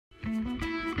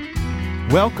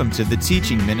Welcome to the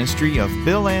teaching ministry of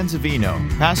Bill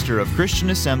Anzavino, pastor of Christian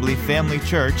Assembly Family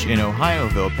Church in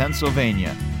Ohioville,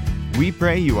 Pennsylvania. We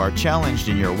pray you are challenged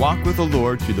in your walk with the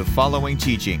Lord through the following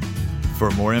teaching.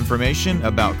 For more information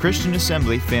about Christian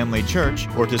Assembly Family Church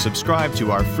or to subscribe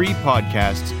to our free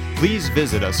podcasts, please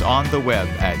visit us on the web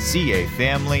at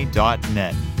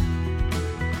cafamily.net.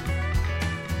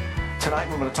 Tonight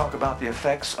we're going to talk about the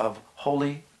effects of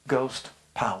Holy Ghost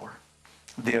power.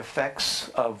 The effects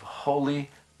of Holy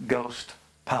Ghost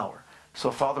power.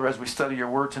 So, Father, as we study your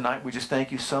word tonight, we just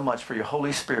thank you so much for your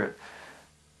Holy Spirit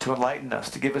to enlighten us,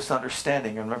 to give us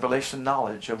understanding and revelation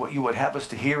knowledge of what you would have us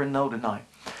to hear and know tonight.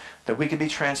 That we can be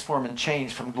transformed and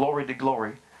changed from glory to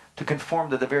glory to conform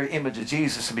to the very image of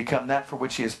Jesus and become that for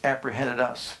which he has apprehended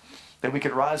us. That we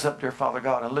could rise up, dear Father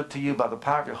God, and look to you by the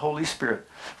power of your Holy Spirit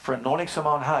for anointing from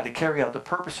on high to carry out the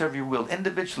purpose of your will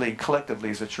individually and collectively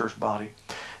as a church body.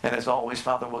 And as always,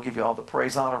 Father, we'll give you all the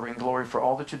praise, honor, and glory for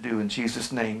all that you do. In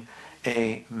Jesus' name,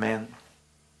 amen.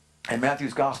 In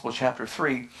Matthew's Gospel, chapter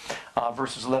 3,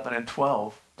 verses 11 and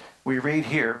 12, we read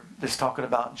here, this talking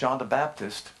about John the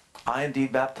Baptist. I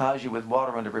indeed baptize you with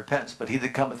water unto repentance, but he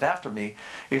that cometh after me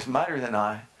is mightier than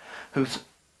I, whose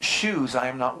shoes I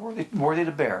am not worthy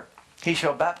to bear. He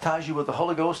shall baptize you with the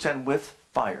Holy Ghost and with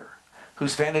fire,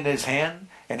 whose fan in his hand,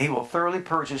 and he will thoroughly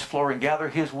purge his floor and gather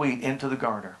his wheat into the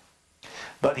garner.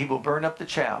 But he will burn up the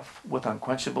chaff with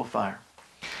unquenchable fire.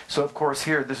 So, of course,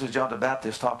 here, this is John the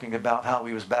Baptist talking about how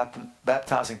he was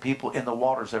baptizing people in the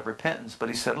waters of repentance. But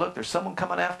he said, look, there's someone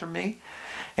coming after me,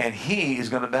 and he is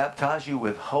going to baptize you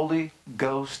with Holy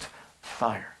Ghost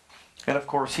fire. And, of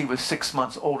course, he was 6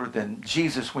 months older than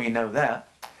Jesus. We know that.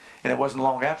 And it wasn't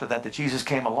long after that that Jesus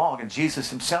came along, and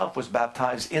Jesus himself was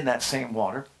baptized in that same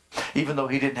water, even though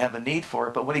he didn't have a need for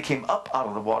it. But when he came up out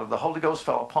of the water, the Holy Ghost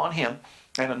fell upon him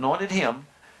and anointed him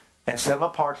and set him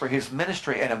apart for his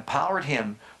ministry and empowered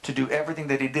him to do everything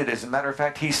that he did. As a matter of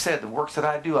fact, he said, the works that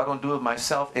I do, I don't do of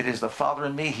myself. It is the Father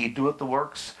in me. He doeth the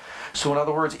works. So in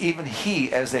other words, even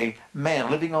he, as a man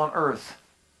living on earth,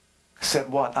 said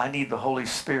what? I need the Holy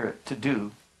Spirit to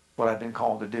do what I've been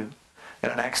called to do.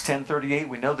 And in Acts 10:38,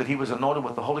 we know that he was anointed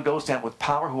with the Holy Ghost and with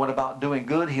power, who went about doing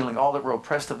good, healing all that were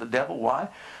oppressed of the devil. Why?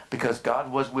 Because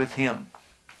God was with him.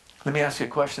 Let me ask you a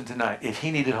question tonight. If he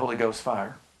needed Holy Ghost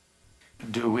fire,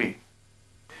 do we?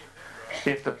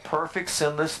 If the perfect,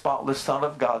 sinless, spotless Son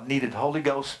of God needed Holy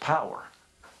Ghost power,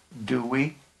 do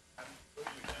we?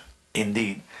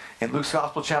 Indeed. In Luke's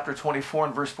Gospel, chapter 24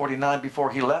 and verse 49, before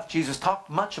he left, Jesus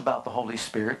talked much about the Holy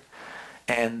Spirit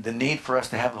and the need for us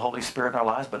to have the Holy Spirit in our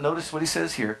lives. But notice what he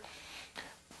says here.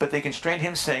 But they constrained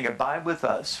him, saying, abide with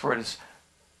us, for it is...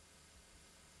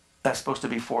 That's supposed to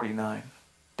be 49.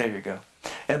 There you go.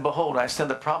 And behold, I send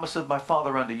the promise of my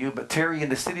Father unto you, but tarry in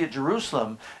the city of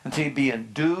Jerusalem until you be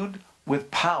endued with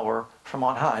power from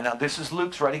on high. Now, this is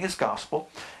Luke's writing his gospel,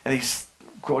 and he's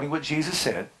quoting what Jesus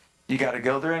said. You got to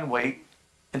go there and wait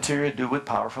until you're endued with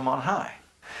power from on high.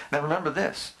 Now, remember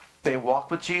this. They walked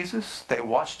with Jesus. They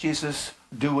watched Jesus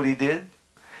do what he did.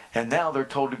 And now they're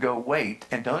told to go wait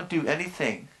and don't do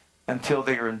anything until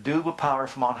they are endued with power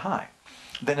from on high.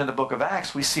 Then in the book of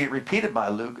Acts, we see it repeated by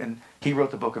Luke, and he wrote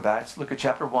the book of Acts. Look at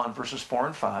chapter 1, verses 4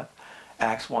 and 5.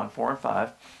 Acts 1, 4 and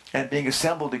 5. And being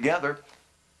assembled together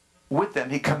with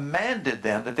them, he commanded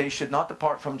them that they should not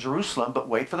depart from Jerusalem, but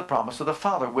wait for the promise of the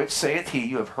Father, which saith he,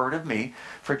 you have heard of me.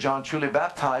 For John truly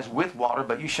baptized with water,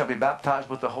 but you shall be baptized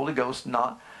with the Holy Ghost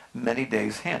not many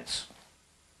days hence.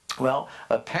 Well,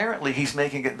 apparently he's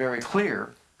making it very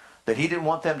clear that he didn't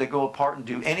want them to go apart and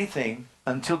do anything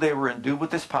until they were endued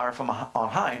with this power from on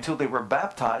high, until they were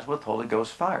baptized with Holy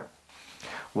Ghost fire.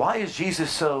 Why is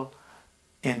Jesus so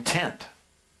intent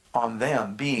on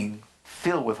them being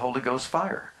filled with Holy Ghost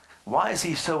fire? Why is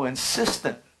he so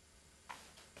insistent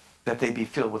that they be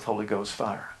filled with Holy Ghost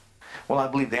fire? Well, I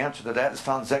believe the answer to that is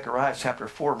found in Zechariah chapter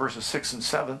 4, verses 6 and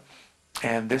 7.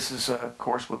 And this is, of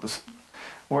course, what the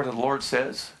word of the Lord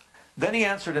says. Then he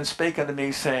answered and spake unto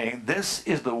me, saying, this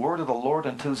is the word of the Lord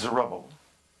unto Zerubbabel,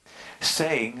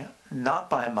 saying, not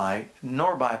by might,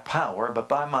 nor by power, but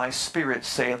by my Spirit,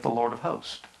 saith the Lord of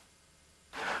hosts.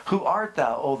 Who art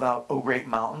thou, O great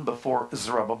mountain, before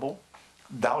Zerubbabel?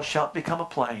 Thou shalt become a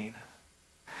plain.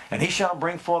 And he shall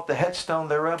bring forth the headstone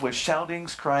thereof with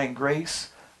shoutings, crying,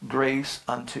 grace, grace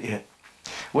unto it.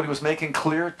 What he was making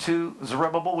clear to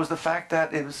Zerubbabel was the fact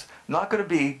that it was not going to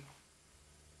be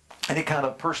any kind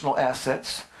of personal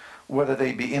assets, whether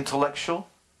they be intellectual,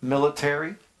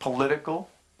 military, political,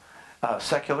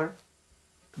 secular.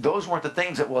 Those weren't the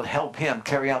things that would help him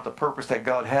carry out the purpose that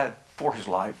God had for his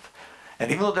life. And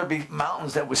even though there be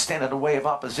mountains that would stand in the way of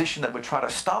opposition that would try to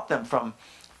stop them from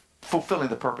fulfilling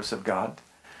the purpose of God,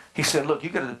 He said, look,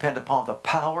 you've got to depend upon the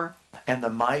power and the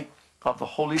might of the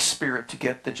Holy Spirit to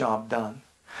get the job done.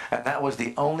 And that was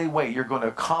the only way you're going to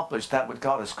accomplish that what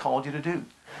God has called you to do.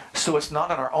 So it's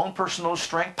not in our own personal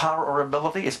strength, power, or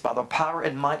ability. It's by the power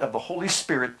and might of the Holy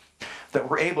Spirit that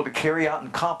we're able to carry out and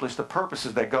accomplish the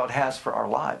purposes that God has for our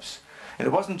lives. And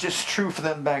it wasn't just true for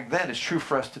them back then. It's true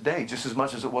for us today just as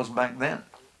much as it was back then.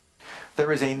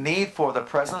 There is a need for the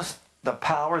presence, the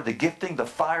power, the gifting, the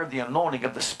fire, the anointing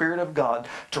of the Spirit of God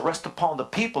to rest upon the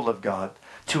people of God,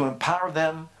 to empower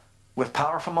them with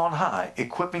power from on high,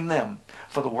 equipping them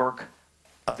for the work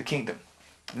of the kingdom.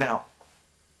 Now,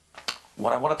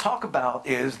 what I want to talk about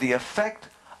is the effect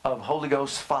of Holy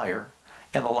Ghost fire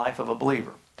in the life of a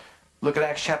believer. Look at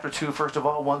Acts chapter 2, first of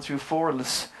all, 1 through 4.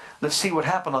 Let's see what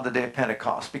happened on the day of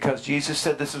Pentecost, because Jesus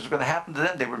said this was going to happen to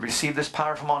them. They would receive this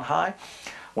power from on high.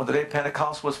 When the day of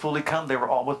Pentecost was fully come, they were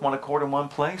all with one accord in one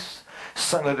place.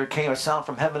 Suddenly there came a sound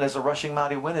from heaven as a rushing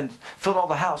mighty wind, and filled all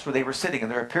the house where they were sitting. And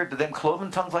there appeared to them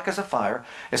cloven tongues like as a fire,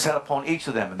 and sat upon each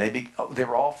of them. And they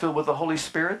were all filled with the Holy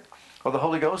Spirit, or the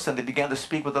Holy Ghost, and they began to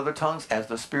speak with other tongues as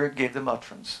the Spirit gave them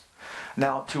utterance.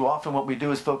 Now, too often what we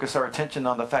do is focus our attention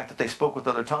on the fact that they spoke with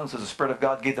other tongues as the Spirit of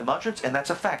God gave them utterance, and that's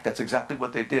a fact. That's exactly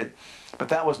what they did. But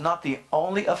that was not the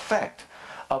only effect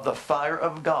of the fire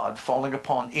of God falling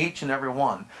upon each and every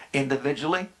one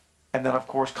individually, and then of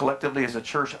course collectively as a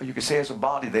church. You could say as a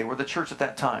body, they were the church at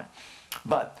that time.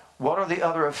 But what are the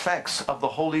other effects of the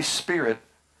Holy Spirit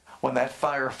when that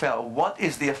fire fell? What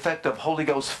is the effect of Holy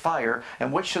Ghost fire,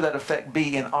 and what should that effect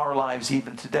be in our lives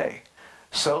even today?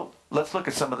 So let's look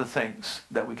at some of the things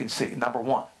that we can see. Number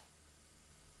one,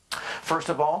 first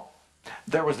of all,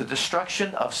 there was the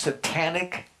destruction of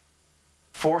satanic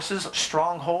forces,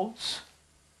 strongholds,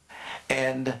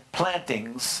 and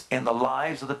plantings in the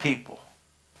lives of the people.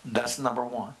 That's number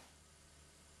one.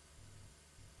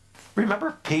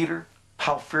 Remember Peter,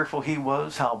 how fearful he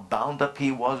was, how bound up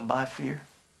he was by fear?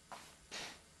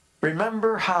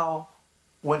 Remember how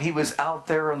when he was out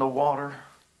there in the water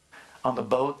on the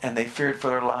boat and they feared for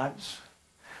their lives?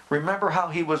 Remember how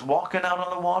he was walking out on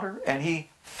the water and he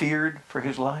feared for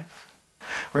his life?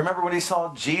 Remember when he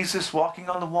saw Jesus walking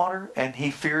on the water and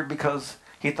he feared because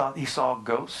he thought he saw a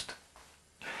ghost?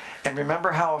 And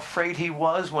remember how afraid he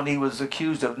was when he was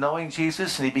accused of knowing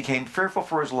Jesus, and he became fearful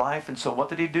for his life. And so what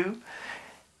did he do?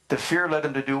 The fear led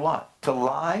him to do what? To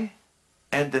lie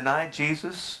and deny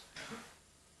Jesus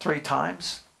 3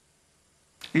 times.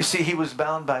 You see, he was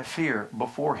bound by fear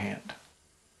beforehand.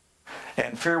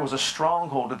 And fear was a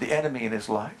stronghold of the enemy in his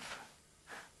life.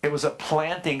 It was a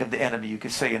planting of the enemy, you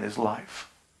could say, in his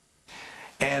life.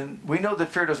 And we know that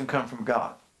fear doesn't come from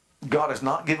God. God has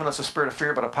not given us a spirit of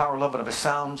fear, but a power, love, and of a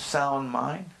sound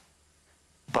mind.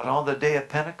 But on the day of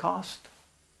Pentecost,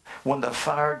 when the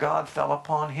fire of God fell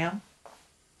upon him,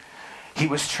 he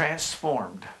was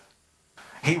transformed.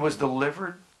 He was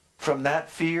delivered from that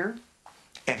fear,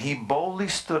 and he boldly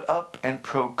stood up and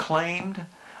proclaimed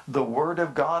the word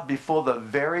of God before the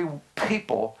very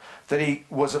people that he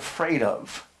was afraid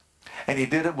of. And he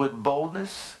did it with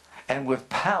boldness and with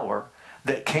power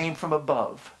that came from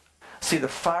above. See, the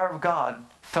fire of God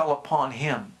fell upon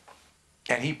him,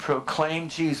 and he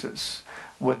proclaimed Jesus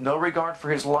with no regard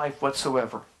for his life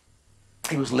whatsoever.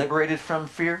 He was liberated from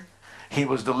fear. He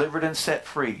was delivered and set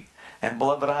free. And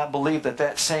beloved, I believe that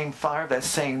that same fire, that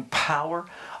same power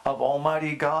of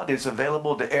Almighty God is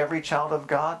available to every child of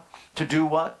God to do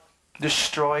what?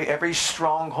 Destroy every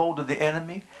stronghold of the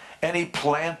enemy, any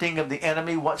planting of the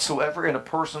enemy whatsoever in a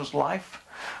person's life.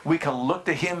 We can look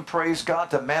to him, praise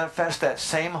God, to manifest that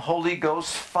same Holy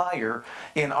Ghost fire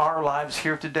in our lives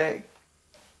here today.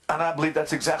 And I believe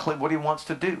that's exactly what he wants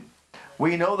to do.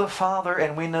 We know the Father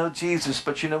and we know Jesus,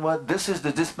 but you know what? This is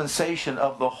the dispensation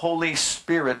of the Holy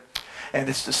Spirit, and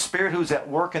it's the Spirit who's at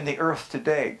work in the earth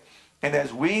today. And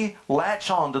as we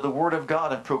latch on to the Word of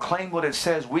God and proclaim what it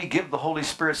says, we give the Holy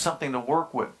Spirit something to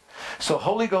work with. So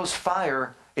Holy Ghost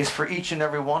fire is for each and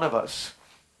every one of us.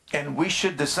 And we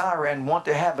should desire and want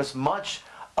to have as much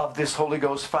of this Holy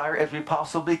Ghost fire as we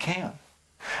possibly can.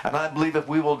 And I believe if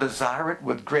we will desire it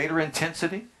with greater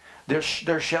intensity,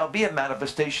 there shall be a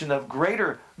manifestation of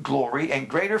greater glory and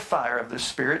greater fire of the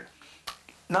Spirit,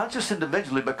 not just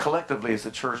individually, but collectively as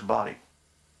the church body.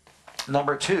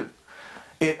 Number 2,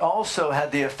 it also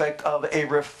had the effect of a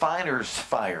refiner's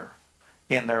fire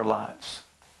in their lives.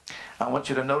 I want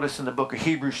you to notice in the book of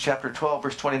Hebrews chapter 12,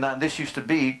 verse 29, this used to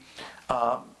be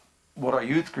what our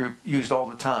youth group used all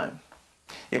the time.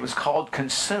 It was called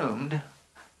consumed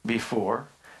before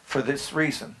for this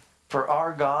reason. For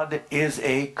our God is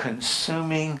a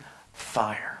consuming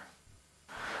fire.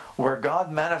 Where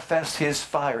God manifests his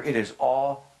fire, it is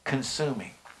all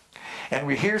consuming. And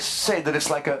we hear say that it's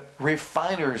like a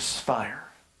refiner's fire.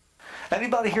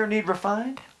 Anybody here need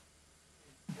refined?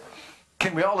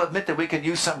 Can we all admit that we can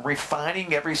use some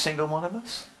refining, every single one of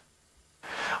us?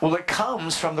 Well, it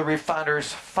comes from the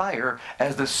refiner's fire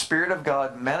as the Spirit of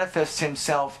God manifests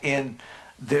himself in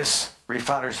this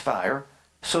refiner's fire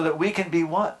so that we can be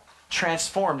what?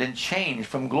 Transformed and changed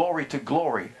from glory to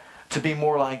glory to be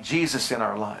more like Jesus in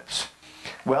our lives.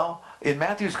 Well, in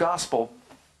Matthew's Gospel,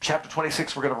 chapter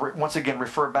 26, we're going to once again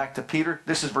refer back to Peter.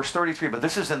 This is verse 33, but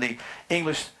this is in the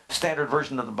English Standard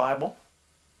Version of the Bible.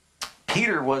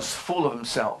 Peter was full of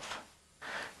himself.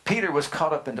 Peter was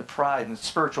caught up into pride and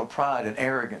spiritual pride and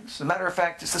arrogance. As a matter of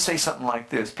fact, just to say something like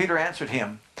this, Peter answered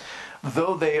him,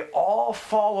 "Though they all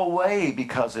fall away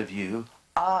because of you,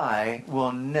 I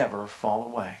will never fall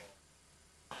away."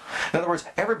 In other words,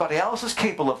 everybody else is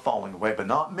capable of falling away, but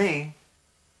not me.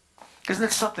 Isn't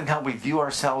it something how we view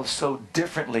ourselves so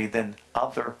differently than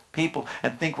other people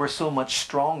and think we're so much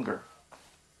stronger?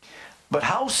 But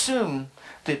how soon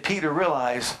did Peter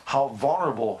realize how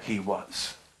vulnerable he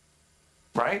was?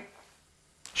 Right?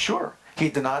 Sure. He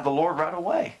denied the Lord right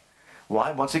away.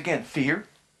 Why? Once again, fear.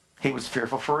 He was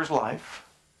fearful for his life.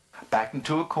 Backed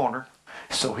into a corner.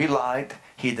 So he lied.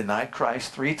 He denied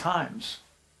Christ 3 times.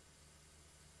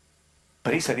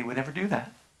 But he said he would never do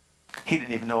that. He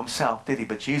didn't even know himself, did he?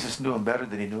 But Jesus knew him better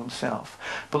than he knew himself.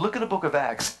 But look at the book of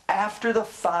Acts. After the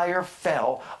fire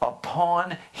fell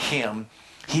upon him,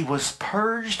 he was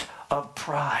purged of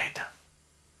pride.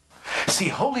 See,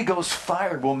 Holy Ghost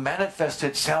fire will manifest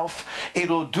itself.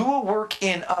 It'll do a work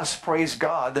in us, praise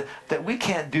God, that we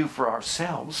can't do for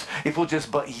ourselves if we'll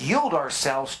just but yield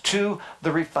ourselves to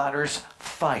the refiner's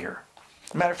fire.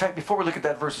 Matter of fact, before we look at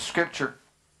that verse of Scripture,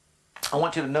 I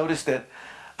want you to notice that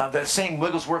that same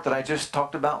Wigglesworth that I just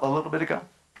talked about a little bit ago,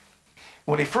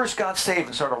 when he first got saved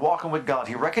and started walking with God,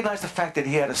 he recognized the fact that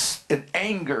he had an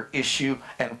anger issue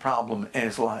and problem in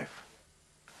his life.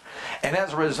 And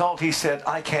as a result, he said,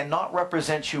 "I cannot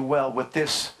represent you well with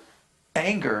this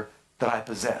anger that I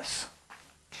possess."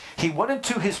 He went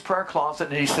into his prayer closet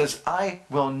and he says, "I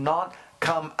will not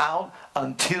come out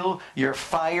until your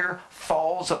fire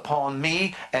falls upon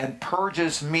me and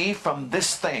purges me from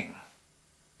this thing."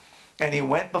 And he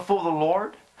went before the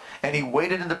Lord and he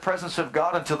waited in the presence of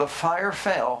God until the fire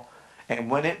fell. And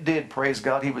when it did, praise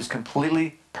God, he was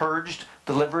completely purged,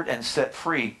 delivered, and set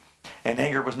free. And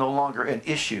anger was no longer an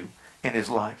issue in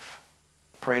his life.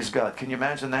 Praise God. Can you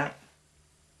imagine that?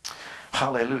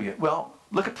 Hallelujah. Well,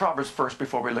 look at Proverbs first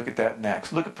before we look at that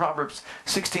next. Look at Proverbs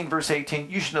 16, verse 18.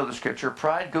 You should know the scripture.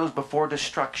 Pride goes before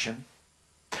destruction,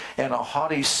 and a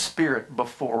haughty spirit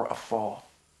before a fall.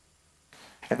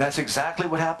 And that's exactly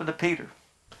what happened to Peter.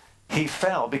 He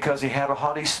fell because he had a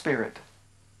haughty spirit,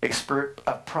 a spirit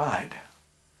of pride.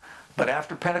 But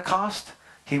after Pentecost,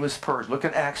 he was purged. Look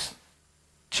at Acts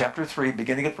chapter 3,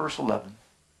 beginning at verse 11.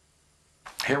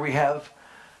 Here we have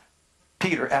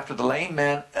Peter, after the lame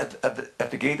man at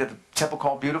the gate of the temple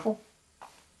called Beautiful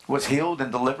was healed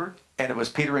and delivered, and it was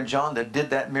Peter and John that did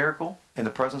that miracle in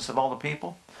the presence of all the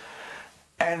people.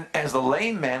 And as the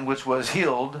lame man which was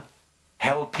healed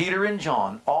held Peter and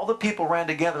John, all the people ran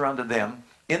together unto them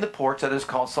in the porch that is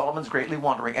called Solomon's Greatly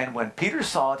Wondering. And when Peter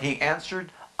saw it, he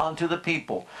answered unto the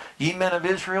people, "Ye men of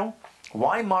Israel,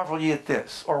 why marvel ye at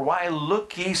this? Or why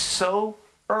look ye so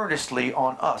earnestly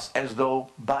on us, as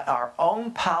though by our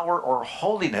own power or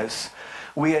holiness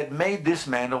we had made this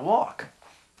man to walk?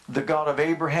 The God of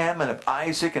Abraham and of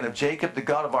Isaac and of Jacob, the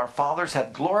God of our fathers,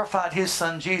 hath glorified his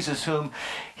son Jesus, whom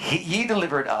ye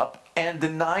delivered up and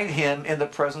denied him in the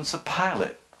presence of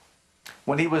Pilate,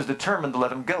 when he was determined to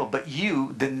let him go. But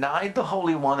you denied the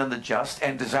Holy One and the Just,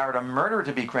 and desired a murder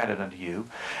to be granted unto you,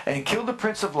 and killed the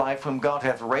Prince of Life, whom God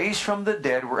hath raised from the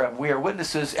dead, whereof we are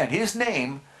witnesses. And his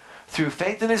name, through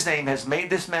faith in his name, has made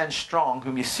this man strong,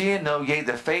 whom ye see and know, yea,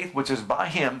 the faith which is by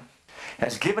him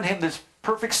has given him this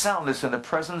perfect soundness in the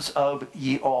presence of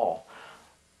ye all."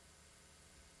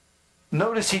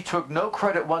 Notice he took no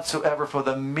credit whatsoever for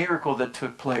the miracle that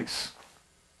took place.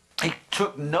 He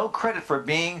took no credit for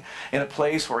being in a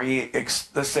place where he,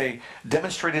 let's say,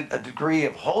 demonstrated a degree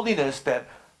of holiness that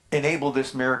enabled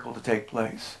this miracle to take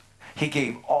place. He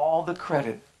gave all the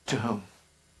credit to whom?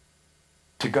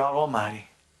 To God Almighty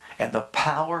and the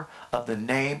power of the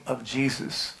name of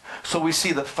Jesus. So we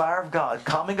see the fire of God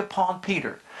coming upon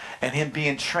Peter and him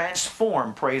being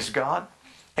transformed, praise God,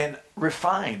 and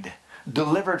refined,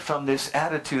 delivered from this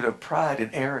attitude of pride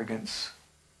and arrogance,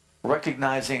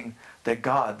 recognizing that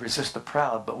God resists the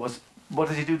proud, but what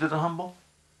does he do to the humble?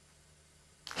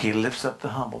 He lifts up the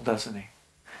humble, doesn't he?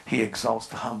 He exalts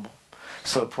the humble.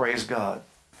 So praise God.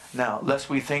 Now, lest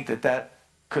we think that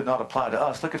could not apply to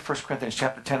us. Look at 1 Corinthians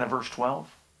chapter 10 and verse 12.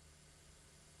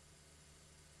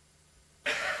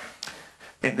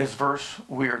 In this verse,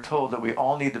 we are told that we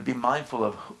all need to be mindful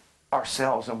of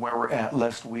ourselves and where we're at,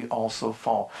 lest we also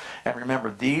fall. And remember,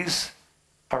 these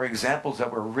are examples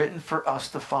that were written for us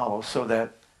to follow so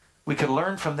that we can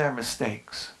learn from their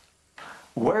mistakes.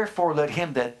 Wherefore let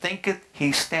him that thinketh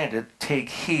he standeth take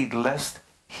heed lest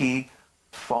he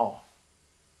fall.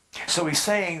 So he's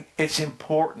saying it's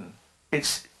important.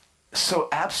 It's so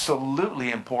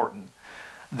absolutely important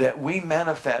that we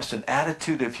manifest an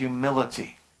attitude of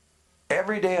humility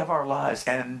every day of our lives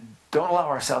and don't allow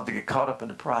ourselves to get caught up in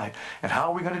the pride. And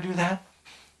how are we going to do that?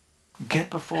 Get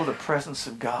before the presence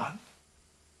of God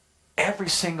every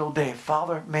single day.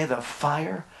 Father, may the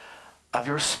fire of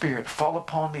your Spirit fall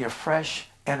upon me afresh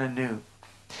and anew.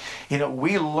 You know,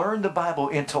 we learn the Bible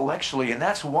intellectually, and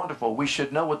that's wonderful. We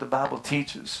should know what the Bible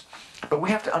teaches. But we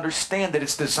have to understand that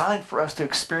it's designed for us to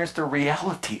experience the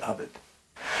reality of it.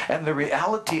 And the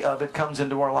reality of it comes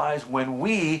into our lives when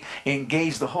we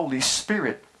engage the Holy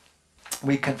Spirit.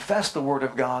 We confess the Word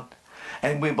of God,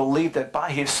 and we believe that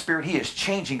by His Spirit, He is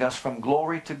changing us from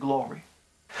glory to glory.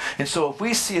 And so if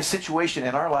we see a situation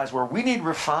in our lives where we need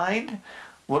refined,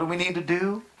 what do we need to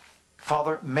do?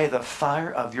 Father, may the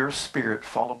fire of your Spirit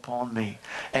fall upon me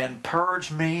and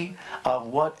purge me of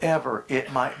whatever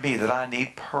it might be that I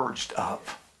need purged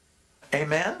of.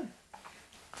 Amen?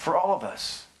 For all of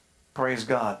us. Praise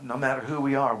God. No matter who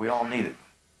we are, we all need it.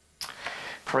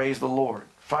 Praise the Lord.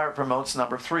 Fire promotes,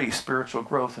 number 3, spiritual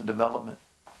growth and development.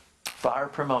 Fire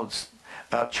promotes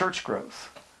church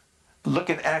growth. Look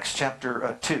at Acts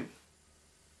chapter 2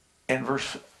 and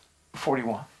verse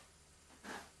 41.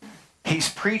 He's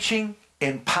preaching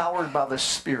empowered by the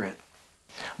Spirit.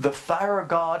 The fire of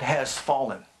God has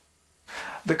fallen.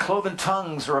 The cloven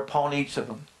tongues are upon each of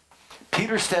them.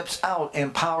 Peter steps out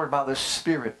empowered by the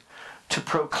Spirit to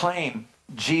proclaim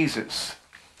Jesus.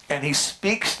 And he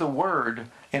speaks the word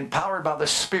empowered by the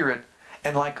Spirit.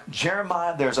 And like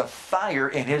Jeremiah, there's a fire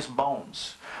in his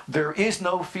bones. There is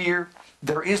no fear.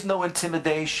 There is no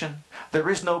intimidation. There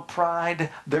is no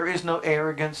pride. There is no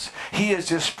arrogance. He is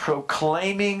just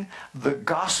proclaiming the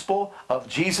gospel of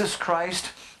Jesus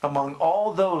Christ among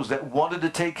all those that wanted to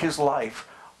take his life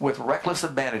with reckless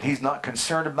abandon. He's not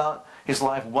concerned about his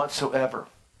life whatsoever.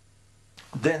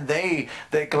 Then they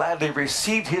gladly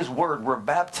received his word, were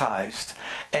baptized,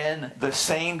 and the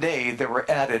same day there were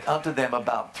added unto them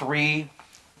about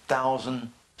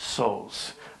 3,000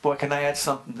 souls. Boy, can I add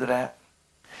something to that?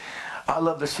 I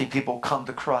love to see people come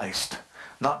to Christ,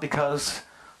 not because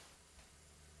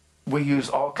we use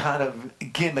all kind of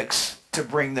gimmicks to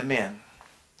bring them in.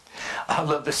 I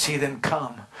love to see them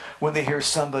come when they hear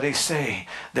somebody say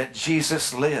that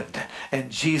Jesus lived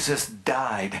and Jesus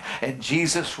died and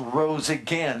Jesus rose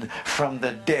again from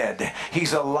the dead.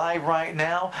 He's alive right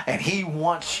now and He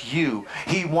wants you.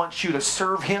 He wants you to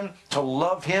serve Him, to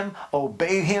love Him,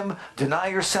 obey Him, deny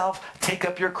yourself, take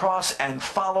up your cross and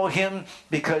follow Him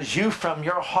because you from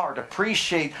your heart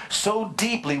appreciate so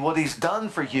deeply what He's done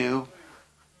for you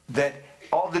that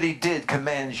all that He did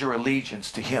commands your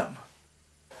allegiance to Him.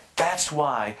 That's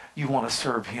why you want to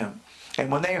serve Him. And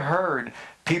when they heard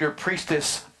Peter preach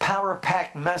this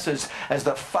power-packed message as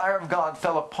the fire of God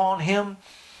fell upon him,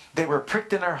 they were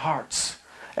pricked in their hearts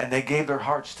and they gave their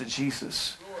hearts to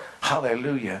Jesus.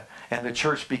 Hallelujah. And the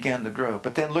church began to grow.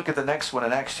 But then look at the next one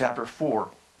in Acts chapter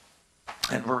 4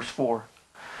 and verse 4.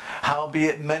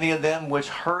 Howbeit many of them which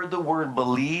heard the word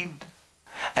believed,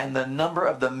 and the number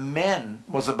of the men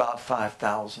was about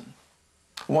 5,000.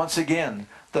 Once again,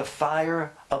 the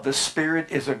fire of the Spirit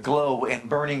is aglow and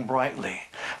burning brightly.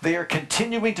 They are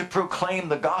continuing to proclaim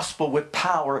the gospel with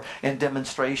power and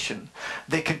demonstration.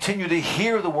 They continue to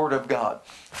hear the word of God.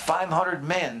 500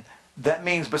 men, that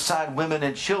means beside women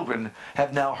and children,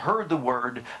 have now heard the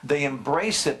word. They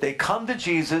embrace it. They come to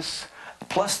Jesus,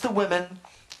 plus the women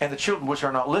and the children, which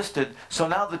are not listed. So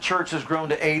now the church has grown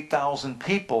to 8,000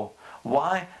 people.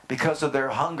 Why? Because of their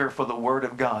hunger for the word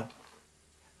of God.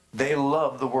 They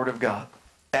love the word of God.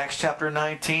 Acts chapter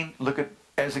 19, look at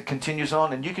as it continues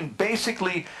on, and you can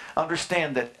basically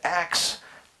understand that Acts,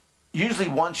 usually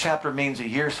one chapter means a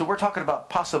year, so we're talking about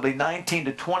possibly 19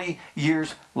 to 20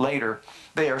 years later.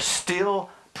 They are still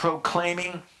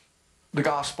proclaiming the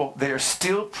gospel. They are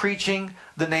still preaching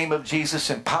the name of Jesus,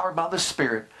 empowered by the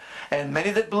Spirit. And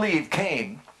many that believed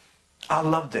came, I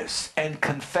love this, and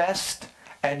confessed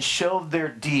and showed their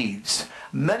deeds.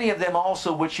 Many of them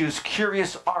also which used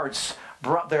curious arts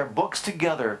brought their books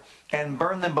together and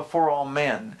burned them before all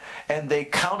men. And they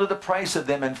counted the price of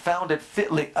them and found it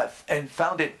fitly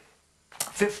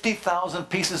 50,000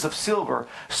 pieces of silver,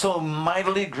 so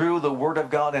mightily grew the word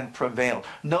of God and prevailed.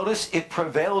 Notice it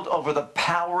prevailed over the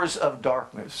powers of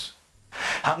darkness.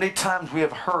 How many times we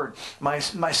have heard, my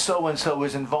so-and-so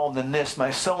is involved in this, my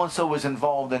so-and-so is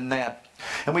involved in that.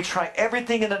 And we try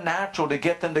everything in the natural to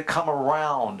get them to come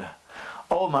around.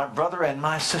 Oh, my brother and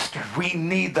my sister, we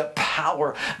need the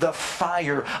power, the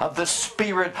fire of the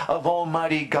Spirit of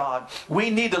Almighty God. We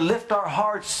need to lift our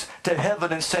hearts to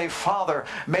heaven and say, Father,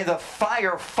 may the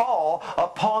fire fall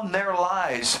upon their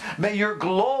lives. May your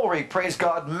glory, praise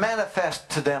God, manifest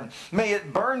to them. May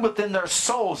it burn within their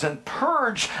souls and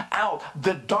purge out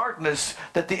the darkness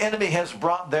that the enemy has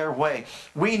brought their way.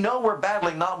 We know we're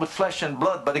battling not with flesh and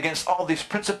blood, but against all these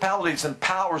principalities and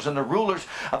powers and the rulers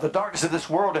of the darkness of this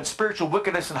world and spiritual wickedness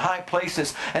in high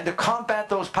places. And to combat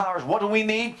those powers, what do we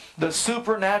need? The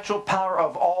supernatural power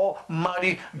of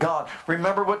Almighty God.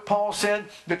 Remember what Paul said?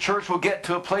 The church will get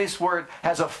to a place where it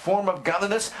has a form of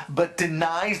godliness but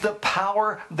denies the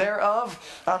power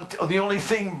thereof. The only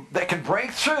thing that can break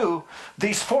through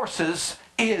these forces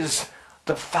is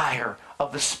the fire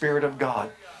of the Spirit of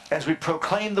God. As we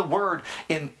proclaim the word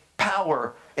in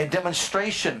power and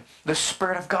demonstration, the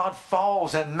Spirit of God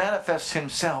falls and manifests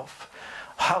himself.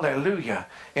 Hallelujah.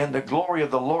 And the glory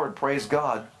of the Lord, praise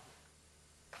God,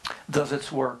 does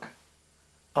its work.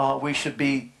 We should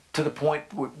be to the point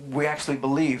we actually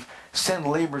believe, send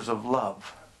labors of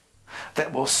love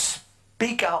that will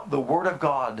speak out the word of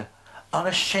God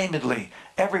unashamedly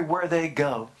everywhere they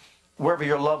go. Wherever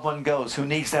your loved one goes who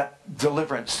needs that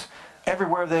deliverance,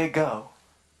 everywhere they go,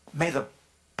 may the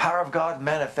power of God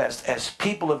manifest as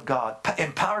people of God,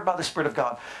 empowered by the Spirit of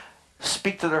God,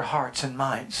 speak to their hearts and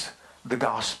minds the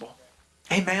gospel.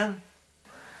 Amen.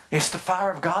 It's the fire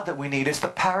of God that we need. It's the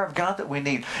power of God that we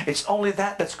need. It's only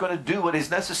that that's going to do what is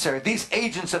necessary. These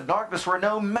agents of darkness were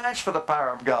no match for the power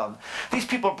of God. These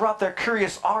people brought their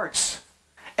curious arts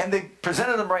and they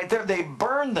presented them right there. They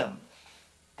burned them.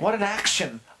 What an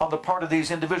action on the part of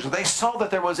these individuals. They saw that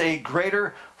there was a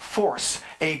greater force,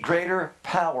 a greater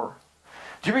power.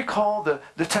 Do you recall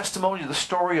the testimony, the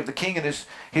story of the king and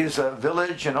his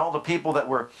village and all the people that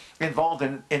were involved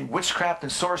in witchcraft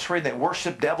and sorcery? They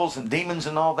worshiped devils and demons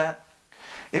and all that.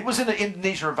 It was in the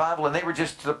Indonesian revival, and they were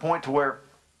just to the point to where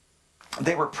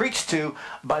they were preached to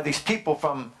by these people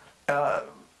from the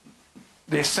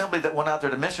assembly that went out there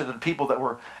to minister to the people that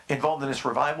were involved in this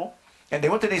revival. And they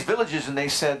went to these villages and they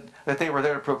said that they were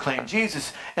there to proclaim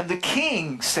Jesus. And the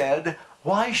king said,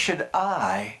 "Why should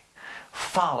I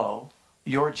follow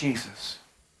your Jesus?"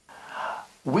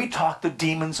 We talk to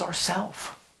demons ourselves.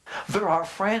 They're our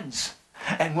friends.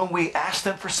 And when we ask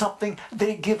them for something,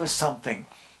 they give us something.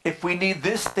 If we need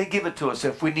this, they give it to us.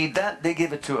 If we need that, they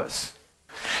give it to us.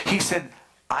 He said,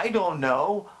 I don't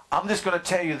know. I'm just going to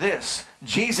tell you this.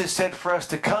 Jesus said for us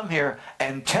to come here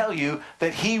and tell you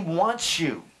that he wants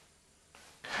you.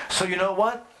 So you know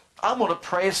what? I'm going to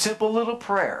pray a simple little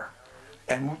prayer.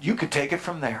 And you could take it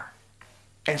from there.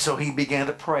 And so he began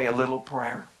to pray a little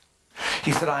prayer.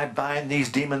 He said, I bind these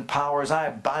demon powers. I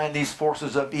bind these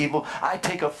forces of evil. I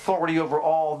take authority over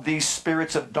all these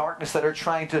spirits of darkness that are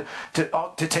trying to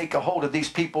take a hold of these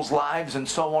people's lives and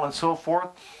so on and so forth.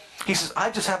 He says, I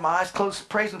just have my eyes closed,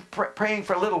 praying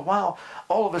for a little while.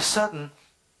 All of a sudden,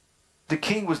 the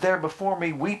king was there before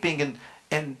me, weeping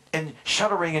and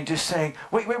shuddering and just saying,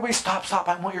 wait, stop.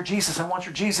 I want your Jesus. I want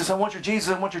your Jesus. I want your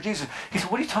Jesus. I want your Jesus. He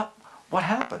said, what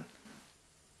happened?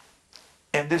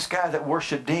 And this guy that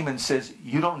worshiped demons says,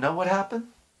 you don't know what happened?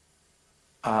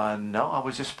 No, I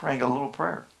was just praying a little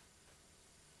prayer.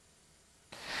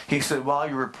 He said, while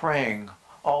you were praying,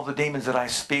 all the demons that I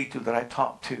speak to, that I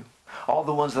talk to, all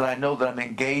the ones that I know that I'm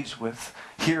engaged with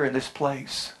here in this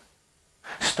place,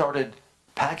 started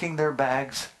packing their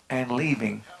bags and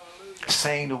leaving,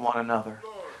 saying to one another,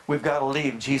 we've got to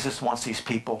leave. Jesus wants these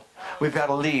people. We've got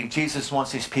to leave. Jesus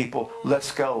wants these people.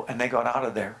 Let's go. And they got out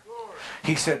of there.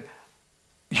 He said,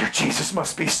 your Jesus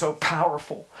must be so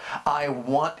powerful. I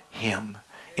want him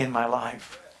in my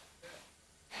life.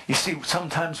 You see,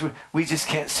 sometimes we just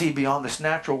can't see beyond this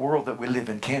natural world that we live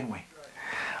in, can we?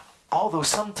 Although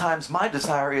sometimes my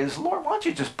desire is, Lord, why don't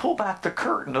you just pull back the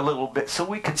curtain a little bit so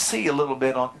we can see a little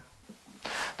bit on.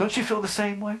 Don't you feel the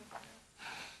same way?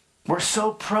 We're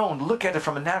so prone to look at it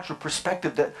from a natural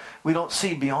perspective that we don't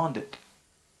see beyond it.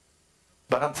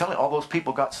 But I'm telling you, all those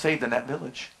people got saved in that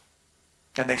village.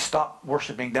 And they stopped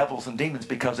worshiping devils and demons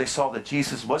because they saw that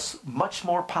Jesus was much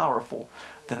more powerful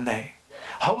than they.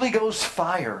 Holy Ghost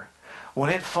fire, when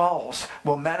it falls,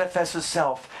 will manifest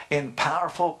itself in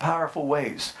powerful, powerful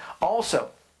ways.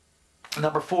 Also,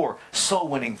 number 4,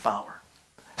 soul-winning power.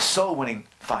 Soul-winning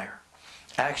fire.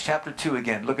 Acts chapter 2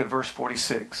 again. Look at verse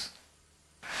 46.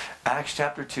 Acts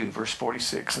chapter 2, verse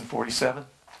 46 and 47.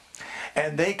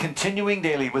 And they, continuing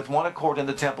daily with one accord in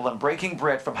the temple and breaking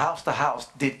bread from house to house,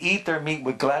 did eat their meat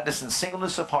with gladness and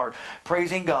singleness of heart,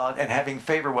 praising God and having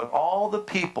favor with all the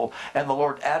people. And the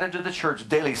Lord added to the church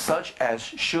daily such as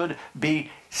should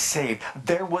be saved.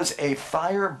 There was a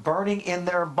fire burning in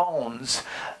their bones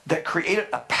that created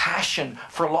a passion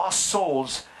for lost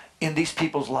souls in these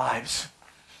people's lives.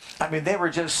 I mean, they were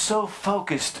just so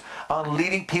focused on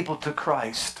leading people to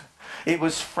Christ. It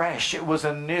was fresh. It was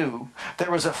anew.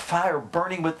 There was a fire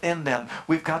burning within them.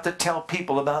 We've got to tell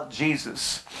people about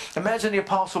Jesus. Imagine the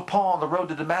Apostle Paul on the road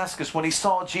to Damascus when he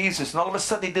saw Jesus, and all of a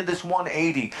sudden he did this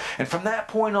 180. And from that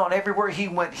point on, everywhere he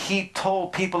went, he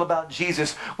told people about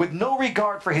Jesus with no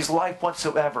regard for his life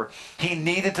whatsoever. He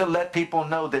needed to let people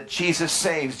know that Jesus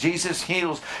saves, Jesus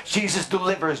heals, Jesus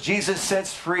delivers, Jesus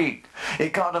sets free.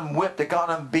 It got him whipped. It got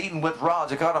him beaten with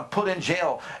rods. It got him put in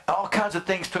jail. All kinds of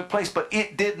things took place, but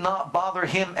it did not bother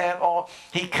him at all.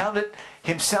 He counted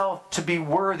himself to be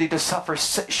worthy to suffer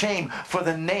shame for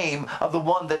the name of the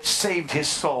one that saved his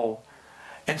soul.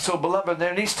 And so, beloved,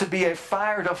 there needs to be a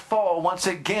fire to fall once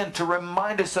again to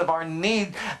remind us of our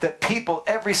need that people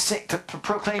to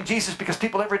proclaim Jesus, because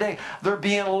people every day, they're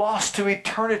being lost to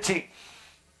eternity.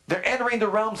 They're entering the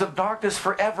realms of darkness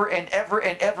forever and ever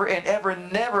and ever and ever,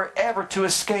 never ever to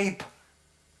escape.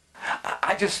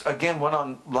 I just, again, went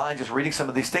online just reading some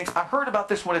of these things. I heard about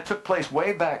this when it took place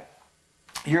way back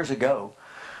years ago.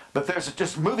 But there's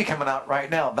just a movie coming out right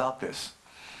now about this.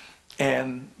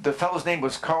 And the fellow's name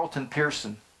was Carlton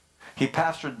Pearson. He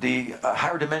pastored the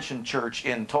Higher Dimension Church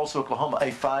in Tulsa, Oklahoma, a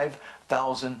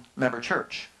 5,000-member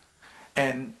church.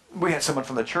 And we had someone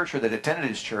from the church here that attended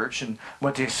his church and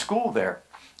went to his school there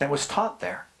and was taught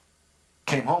there.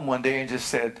 Came home one day and just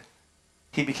said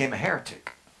he became a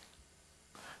heretic.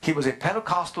 He was a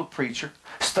Pentecostal preacher,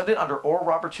 studied under Oral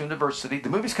Roberts University. The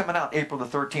movie's coming out April the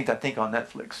 13th, I think, on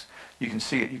Netflix. You can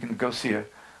see it. You can go see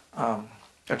a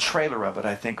trailer of it,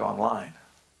 I think, online.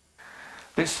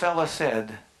 This fella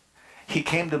said he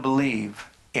came to believe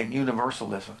in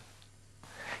universalism.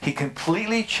 He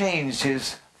completely changed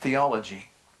his theology.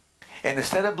 And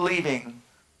instead of believing,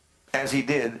 as he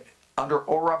did, under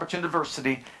Oral Roberts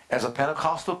University, as a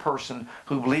Pentecostal person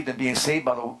who believed in being saved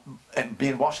and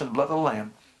being washed in the blood of the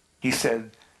Lamb, he said,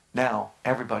 now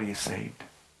everybody is saved.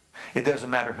 It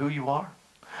doesn't matter who you are,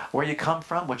 where you come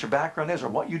from, what your background is, or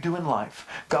what you do in life.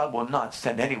 God will not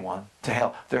send anyone to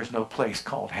hell. There's no place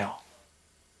called hell.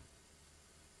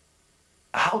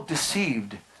 How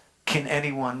deceived can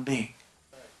anyone be?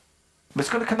 But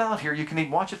it's going to come out here. You can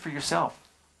even watch it for yourself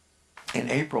in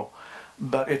April.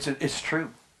 But it's true.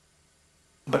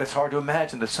 But it's hard to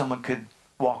imagine that someone could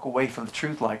walk away from the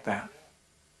truth like that.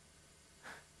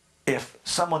 If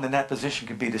someone in that position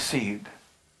could be deceived,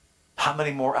 how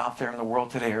many more out there in the world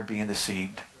today are being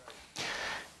deceived?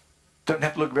 Don't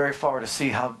have to look very far to see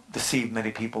how deceived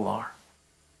many people are.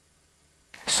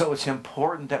 So it's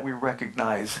important that we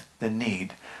recognize the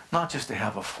need, not just to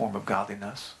have a form of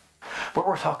godliness, but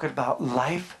we're talking about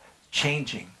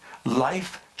life-changing,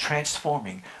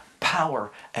 life-transforming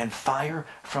power and fire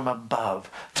from above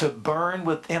to burn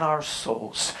within our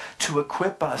souls, to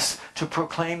equip us to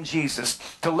proclaim Jesus,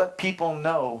 to let people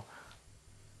know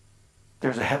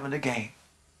there's a heaven to gain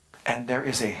and there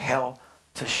is a hell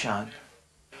to shun.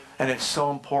 And it's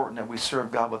so important that we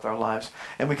serve God with our lives.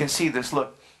 And we can see this,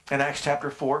 look, in Acts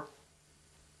chapter 4.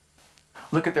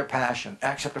 Look at their passion.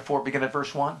 Acts chapter 4, begin at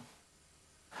verse 1.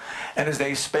 And as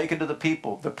they spake unto the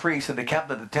people, the priests and the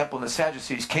captain of the temple and the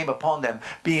Sadducees came upon them,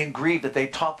 being grieved that they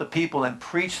taught the people and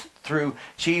preached through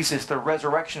Jesus the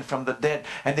resurrection from the dead.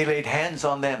 And they laid hands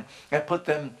on them and put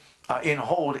them in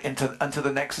hold unto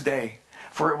the next day.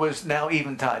 For it was now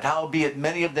eventide. Howbeit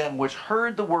many of them which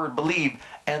heard the word believed,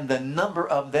 and the number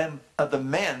of them, of the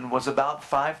men, was about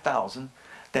 5,000.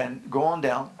 Then go on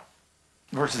down,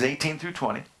 verses 18 through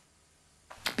 20.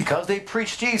 Because they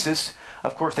preached Jesus,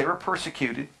 of course they were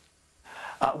persecuted.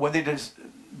 When they did,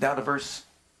 down to verse,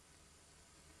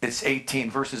 it's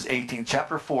 18, verses 18,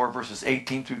 chapter 4, verses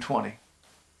 18 through 20.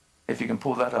 If you can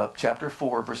pull that up, chapter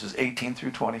 4, verses 18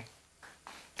 through 20.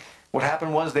 What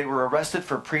happened was they were arrested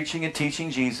for preaching and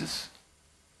teaching Jesus.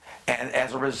 And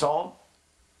as a result,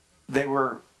 they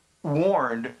were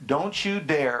warned, don't you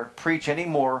dare preach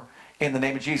anymore in the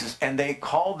name of Jesus. And they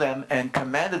called them and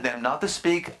commanded them not to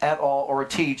speak at all or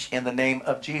teach in the name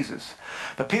of Jesus.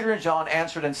 But Peter and John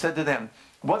answered and said to them,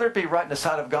 whether it be right in the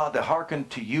sight of God to hearken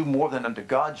to you more than unto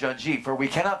God, judge ye. For we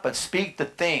cannot but speak the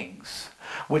things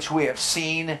which we have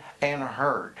seen and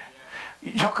heard.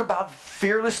 You talk about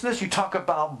fearlessness. You talk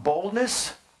about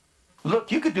boldness.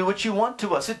 Look, you could do what you want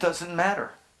to us. It doesn't matter.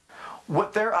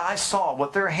 what their eyes saw,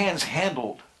 what their hands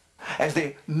handled, as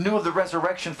they knew of the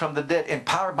resurrection from the dead,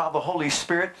 empowered by the Holy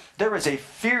Spirit, there is a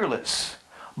fearless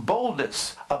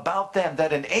boldness about them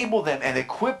that enabled them and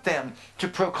equipped them to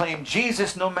proclaim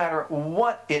Jesus no matter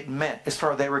what it meant as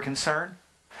far as they were concerned.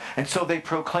 And so they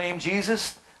proclaimed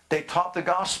Jesus. They taught the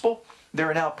gospel.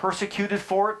 They're now persecuted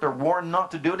for it. They're warned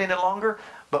not to do it any longer.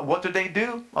 But what did they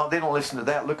do? Oh, they don't listen to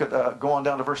that. Look at, go on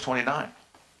down to verse 29.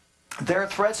 Their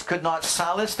threats could not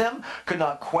silence them, could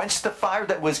not quench the fire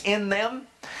that was in them.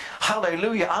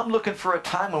 Hallelujah. I'm looking for a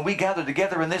time when we gather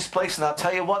together in this place, and I'll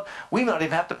tell you what, we don't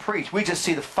even have to preach. We just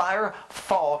see the fire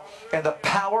fall and the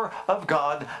power of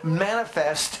God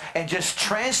manifest and just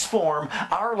transform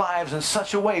our lives in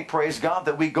such a way, praise God,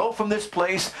 that we go from this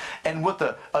place and with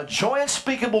a joy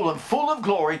unspeakable and full of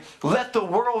glory, let the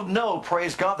world know,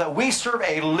 praise God, that we serve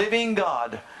a living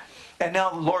God. And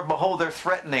now, Lord, behold their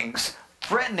threatenings.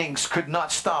 Threatenings could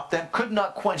not stop them, could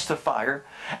not quench the fire.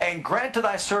 And grant to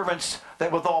thy servants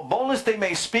that with all boldness they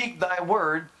may speak thy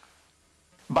word,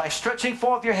 by stretching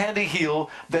forth your hand to heal,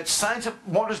 that signs and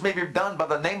wonders may be done by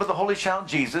the name of the Holy Child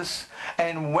Jesus.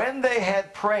 And when they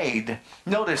had prayed,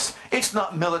 notice, it's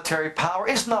not military power,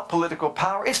 it's not political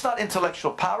power, it's not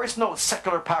intellectual power, it's no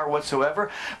secular power whatsoever.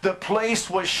 The place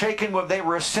was shaken when they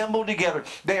were assembled together.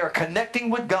 They are connecting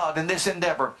with God in this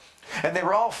endeavor. And they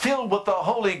were all filled with the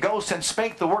Holy Ghost and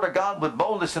spake the word of God with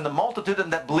boldness. And the multitude of them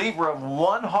that believed were of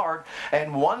one heart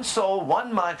and one soul,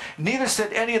 one mind. Neither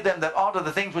said any of them that aught of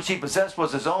the things which he possessed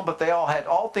was his own, but they all had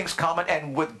all things common.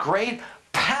 And with great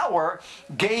power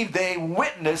gave they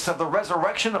witness of the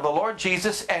resurrection of the Lord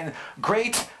Jesus, and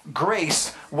great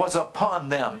grace was upon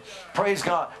them. Praise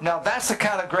God. Now that's the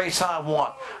kind of grace I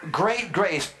want. Great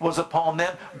grace was upon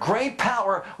them. Great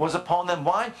power was upon them.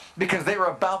 Why? Because they were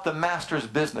about the Master's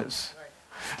business.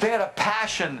 They had a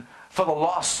passion for the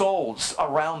lost souls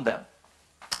around them.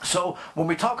 So when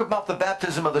we talk about the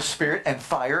baptism of the Spirit and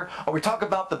fire, or we talk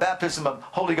about the baptism of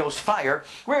Holy Ghost fire,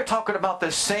 we're talking about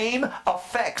the same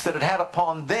effects that it had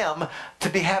upon them to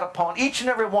be had upon each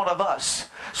and every one of us.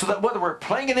 So that whether we're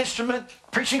playing an instrument,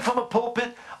 preaching from a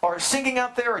pulpit, or singing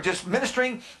out there, or just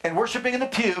ministering and worshiping in the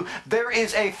pew, there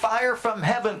is a fire from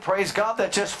heaven, praise God,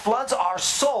 that just floods our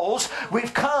souls.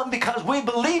 We've come because we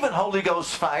believe in Holy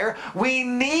Ghost fire. We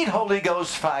need Holy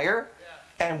Ghost fire.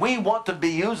 And we want to be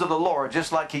used of the Lord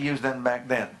just like he used them back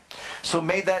then. So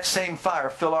may that same fire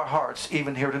fill our hearts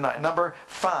even here tonight. Number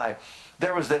 5,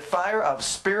 there was the fire of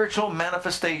spiritual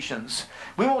manifestations.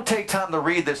 We won't take time to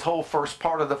read this whole first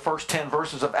part of the first 10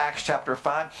 verses of Acts chapter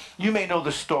 5. You may know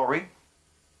the story.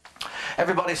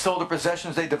 Everybody sold their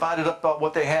possessions. They divided up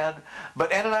what they had.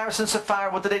 But Ananias and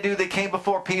Sapphira, what did they do? They came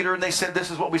before Peter and they said,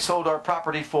 this is what we sold our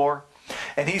property for.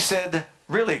 And he said,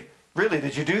 really? Really,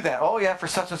 did you do that? Oh, yeah, for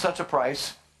such and such a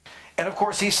price. And, of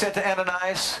course, he said to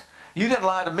Ananias, you didn't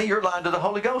lie to me. You're lying to the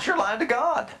Holy Ghost. You're lying to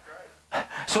God.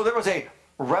 So there was a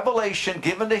revelation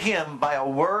given to him by a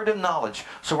word of knowledge.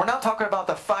 So we're not talking about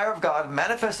the fire of God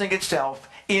manifesting itself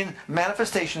in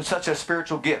manifestations such as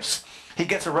spiritual gifts. He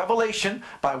gets a revelation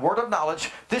by word of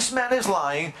knowledge. This man is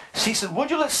lying. He said,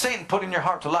 would you let Satan put in your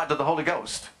heart to lie to the Holy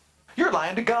Ghost? You're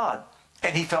lying to God.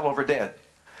 And he fell over dead.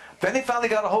 Then they finally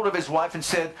got a hold of his wife and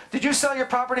said, did you sell your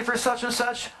property for such and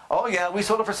such? Oh yeah, we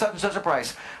sold it for such and such a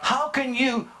price. How can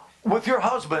you, with your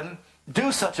husband,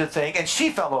 do such a thing? And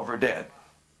she fell over dead.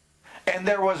 And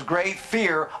there was great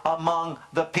fear among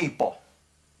the people.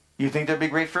 You think there'd be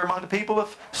great fear among the people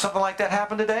if something like that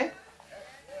happened today?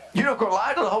 You don't go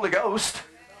lie to the Holy Ghost.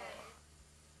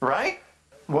 Right?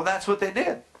 Well, that's what they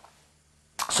did.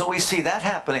 So we see that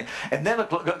happening. And then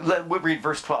we'll read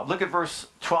verse 12. Look at verse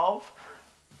 12.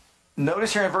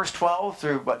 Notice here in verse 12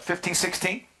 through, 15,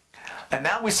 16. And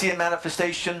now we see a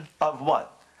manifestation of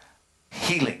what?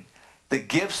 Healing. The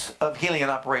gifts of healing in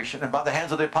operation. And by the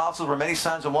hands of the apostles were many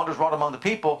signs and wonders wrought among the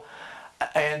people.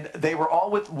 And they were all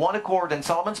with one accord in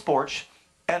Solomon's porch.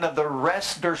 And of the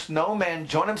rest durst no man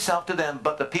join himself to them,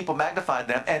 but the people magnified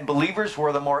them. And believers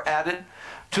were the more added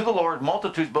to the Lord,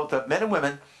 multitudes both of men and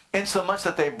women, insomuch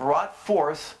that they brought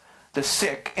forth the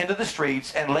sick into the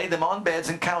streets and laid them on beds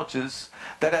and couches,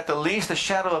 that at the least the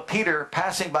shadow of Peter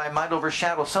passing by might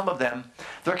overshadow some of them.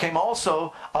 There came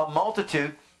also a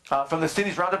multitude from the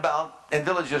cities round about and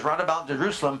villages round about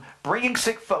Jerusalem, bringing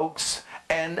sick folks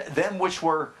and them which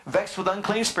were vexed with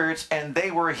unclean spirits, and they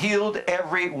were healed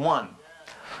every one.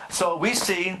 So we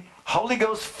see Holy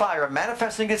Ghost fire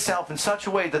manifesting itself in such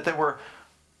a way that there were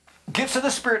gifts of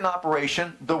the Spirit in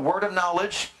operation, the word of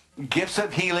knowledge, gifts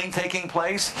of healing taking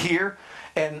place here,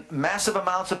 and massive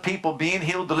amounts of people being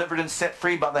healed, delivered, and set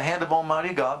free by the hand of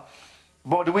Almighty God.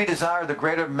 Boy, do we desire the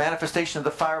greater manifestation of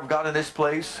the fire of God in this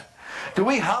place. Do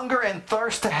we hunger and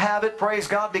thirst to have it? Praise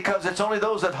God, because it's only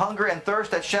those that hunger and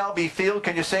thirst that shall be filled.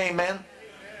 Can you say amen?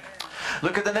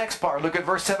 Look at the next part. Look at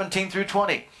verse 17 through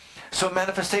 20. So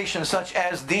manifestations such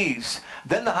as these.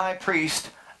 Then the high priest,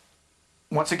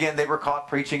 once again, they were caught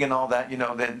preaching and all that. You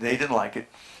know, they didn't like it.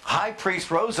 High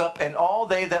priest rose up, and all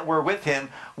they that were with him,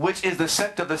 which is the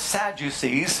sect of the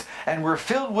Sadducees, and were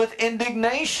filled with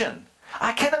indignation.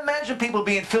 I can't imagine people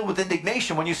being filled with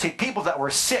indignation when you see people that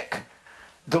were sick,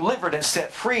 delivered and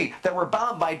set free, that were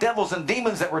bound by devils and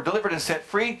demons, that were delivered and set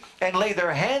free, and lay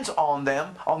their hands on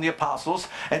them, on the apostles,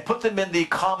 and put them in the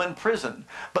common prison.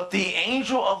 But the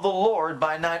angel of the Lord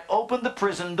by night opened the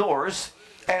prison doors,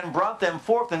 and brought them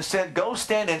forth, and said, Go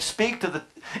stand and speak in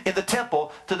the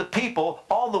temple to the people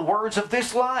all the words of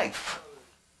this life.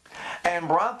 And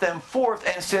brought them forth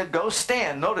and said, Go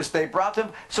stand. Notice they brought them.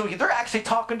 So they're actually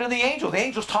talking to the angel. The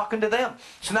angel's talking to them.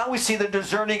 So now we see the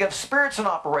discerning of spirits in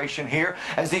operation here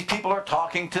as these people are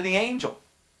talking to the angel.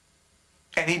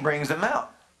 And he brings them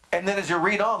out. And then as you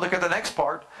read on, look at the next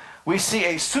part. We see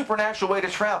a supernatural way to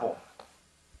travel.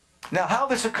 Now how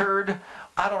this occurred,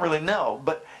 I don't really know.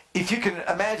 But if you can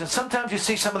imagine, sometimes you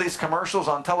see some of these commercials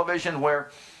on television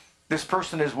where this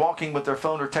person is walking with their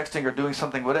phone or texting or doing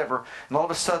something, whatever, and all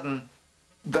of a sudden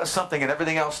does something and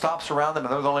everything else stops around them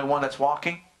and they're the only one that's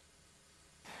walking.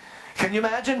 Can you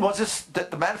imagine? Was this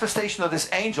the manifestation of this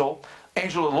angel?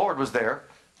 Angel of the Lord was there,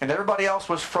 and everybody else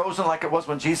was frozen like it was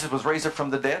when Jesus was raised up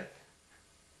from the dead.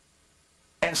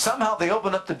 And somehow they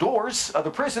opened up the doors of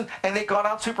the prison and they got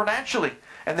out supernaturally.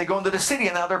 And they go into the city,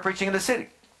 and now they're preaching in the city.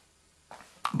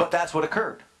 But that's what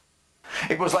occurred.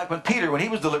 It was like when Peter, when he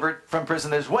was delivered from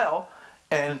prison as well,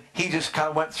 and he just kind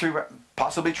of went through,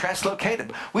 possibly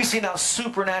translocated. We see now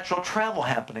supernatural travel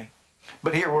happening.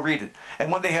 But here we'll read it.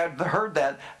 And when they had heard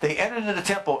that, they entered into the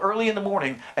temple early in the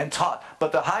morning and taught.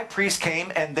 But the high priest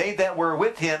came, and they that were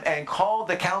with him, and called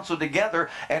the council together,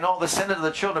 and all the senate of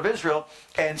the children of Israel,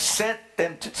 and sent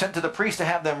to the priest to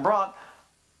have them brought.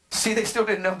 See, they still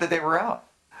didn't know that they were out.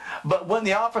 But when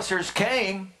the officers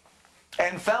came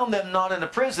and found them not in the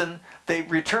prison, they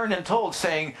returned and told,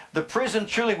 saying, The prison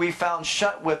truly we found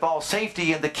shut with all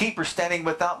safety, and the keeper standing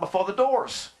without before the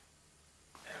doors.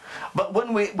 But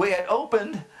when we had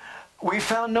opened, we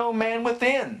found no man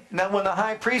within. Now when the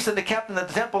high priest and the captain of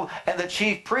the temple and the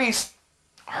chief priest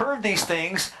heard these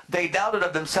things, they doubted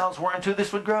of themselves whereunto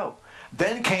this would grow.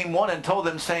 Then came one and told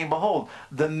them, saying, Behold,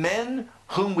 the men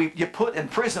whom you put in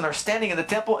prison are standing in the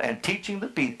temple and teaching the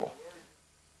people.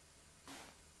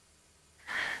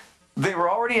 They were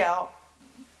already out.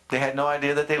 They had no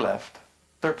idea that they left.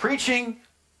 They're preaching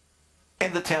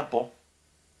in the temple.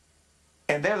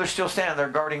 And there they're still standing there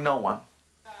guarding no one.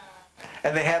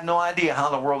 And they have no idea how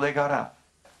in the world they got out.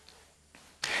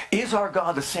 Is our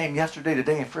God the same yesterday,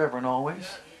 today, and forever and always?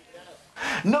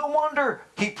 No wonder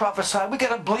he prophesied. We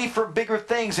got to believe for bigger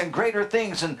things and greater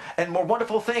things and more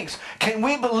wonderful things. Can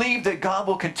we believe that God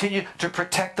will continue to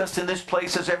protect us in this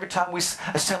place as every time we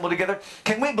assemble together?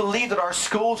 Can we believe that our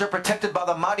schools are protected by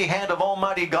the mighty hand of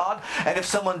Almighty God? And if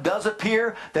someone does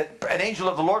appear, that an angel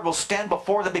of the Lord will stand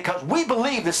before them because we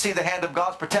believe to see the hand of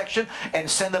God's protection and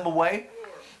send them away?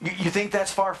 You think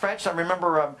that's far-fetched? I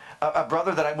remember a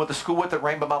brother that I went to school with at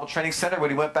Rainbow Bible Training Center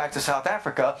when he went back to South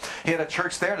Africa. He had a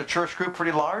church there, and the church grew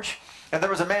pretty large. And there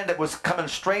was a man that was coming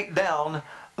straight down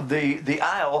the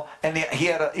aisle, and he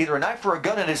had either a knife or a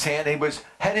gun in his hand. And he was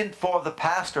heading for the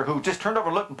pastor, who just turned over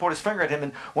and looked and pointed his finger at him.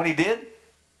 And when he did,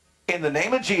 in the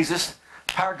name of Jesus,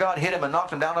 the power of God hit him and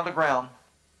knocked him down on the ground.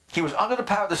 He was under the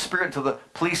power of the Spirit until the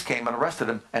police came and arrested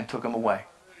him and took him away.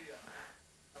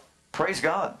 Praise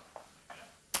God.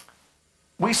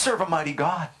 We serve a mighty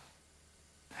God.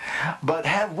 But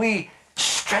have we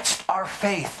stretched our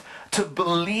faith to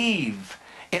believe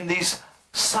in these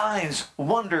signs,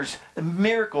 wonders,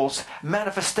 miracles,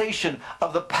 manifestation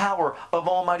of the power of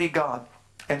Almighty God?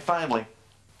 And finally,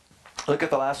 look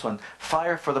at the last one.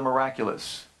 Fire for the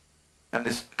miraculous. And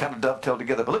this kind of dovetailed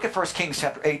together. But look at 1 Kings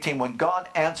chapter 18, when God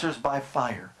answers by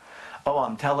fire. Oh,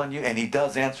 I'm telling you, and he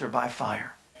does answer by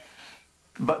fire.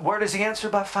 But where does he answer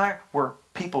by fire? Where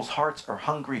people's hearts are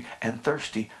hungry and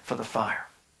thirsty for the fire.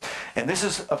 And this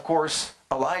is, of course,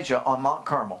 Elijah on Mount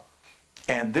Carmel.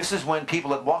 And this is when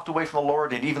people had walked away from the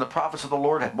Lord, and even the prophets of the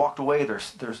Lord had walked away.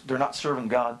 They're not serving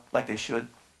God like they should.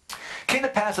 Came to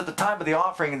pass at the time of the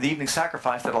offering and the evening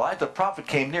sacrifice that Elijah the prophet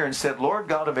came near and said, Lord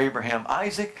God of Abraham,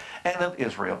 Isaac, and of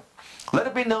Israel, let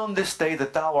it be known this day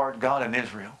that thou art God in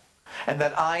Israel, and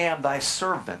that I am thy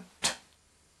servant.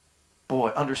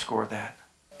 Boy, underscore that.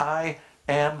 I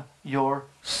am your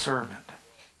servant.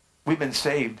 We've been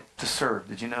saved to serve.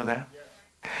 Did you know that?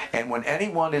 And when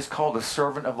anyone is called a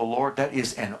servant of the Lord, that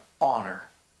is an honor.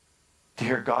 to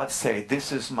hear God say,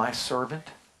 this is my servant.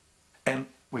 And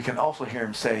we can also hear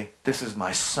him say, this is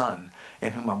my son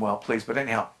in whom I'm well pleased. But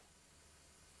anyhow,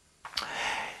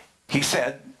 he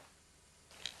said,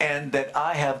 and that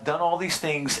I have done all these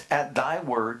things at thy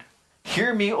word.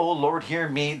 Hear me, O Lord, hear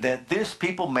me, that this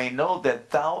people may know that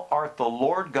thou art the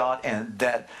Lord God, and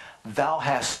that thou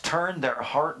hast turned their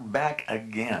heart back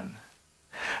again.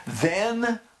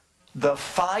 Then the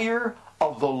fire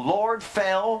of the Lord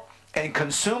fell and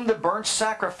consumed the burnt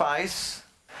sacrifice.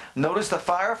 Notice the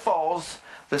fire falls,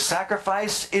 the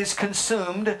sacrifice is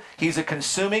consumed. He's a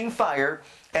consuming fire.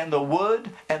 And the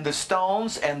wood and the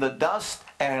stones and the dust,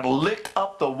 and licked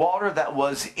up the water that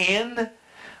was in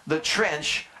the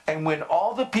trench. And when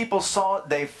all the people saw it,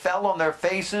 they fell on their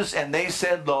faces, and they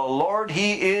said, the Lord,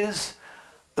 he is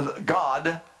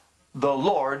God. The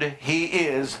Lord, he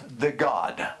is the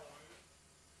God.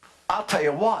 I'll tell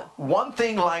you what, one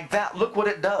thing like that, look what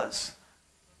it does.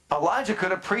 Elijah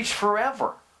could have preached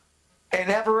forever and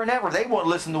ever and ever. They wouldn't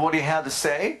listen to what he had to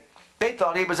say. They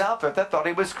thought he was out there. They thought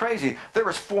he was crazy. There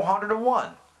was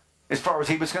 401 as far as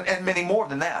he was concerned, and many more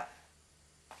than that.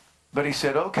 But he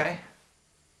said, okay,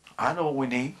 I know what we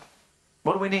need.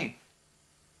 What do we need?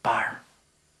 Fire.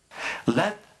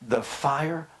 Let the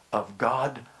fire of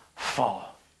God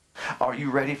fall. Are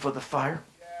you ready for the fire?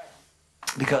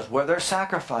 Because where there's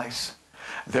sacrifice,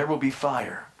 there will be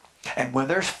fire. And when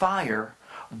there's fire,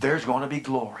 there's going to be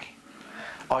glory.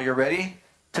 Are you ready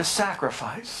to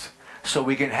sacrifice so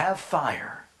we can have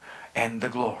fire and the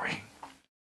glory?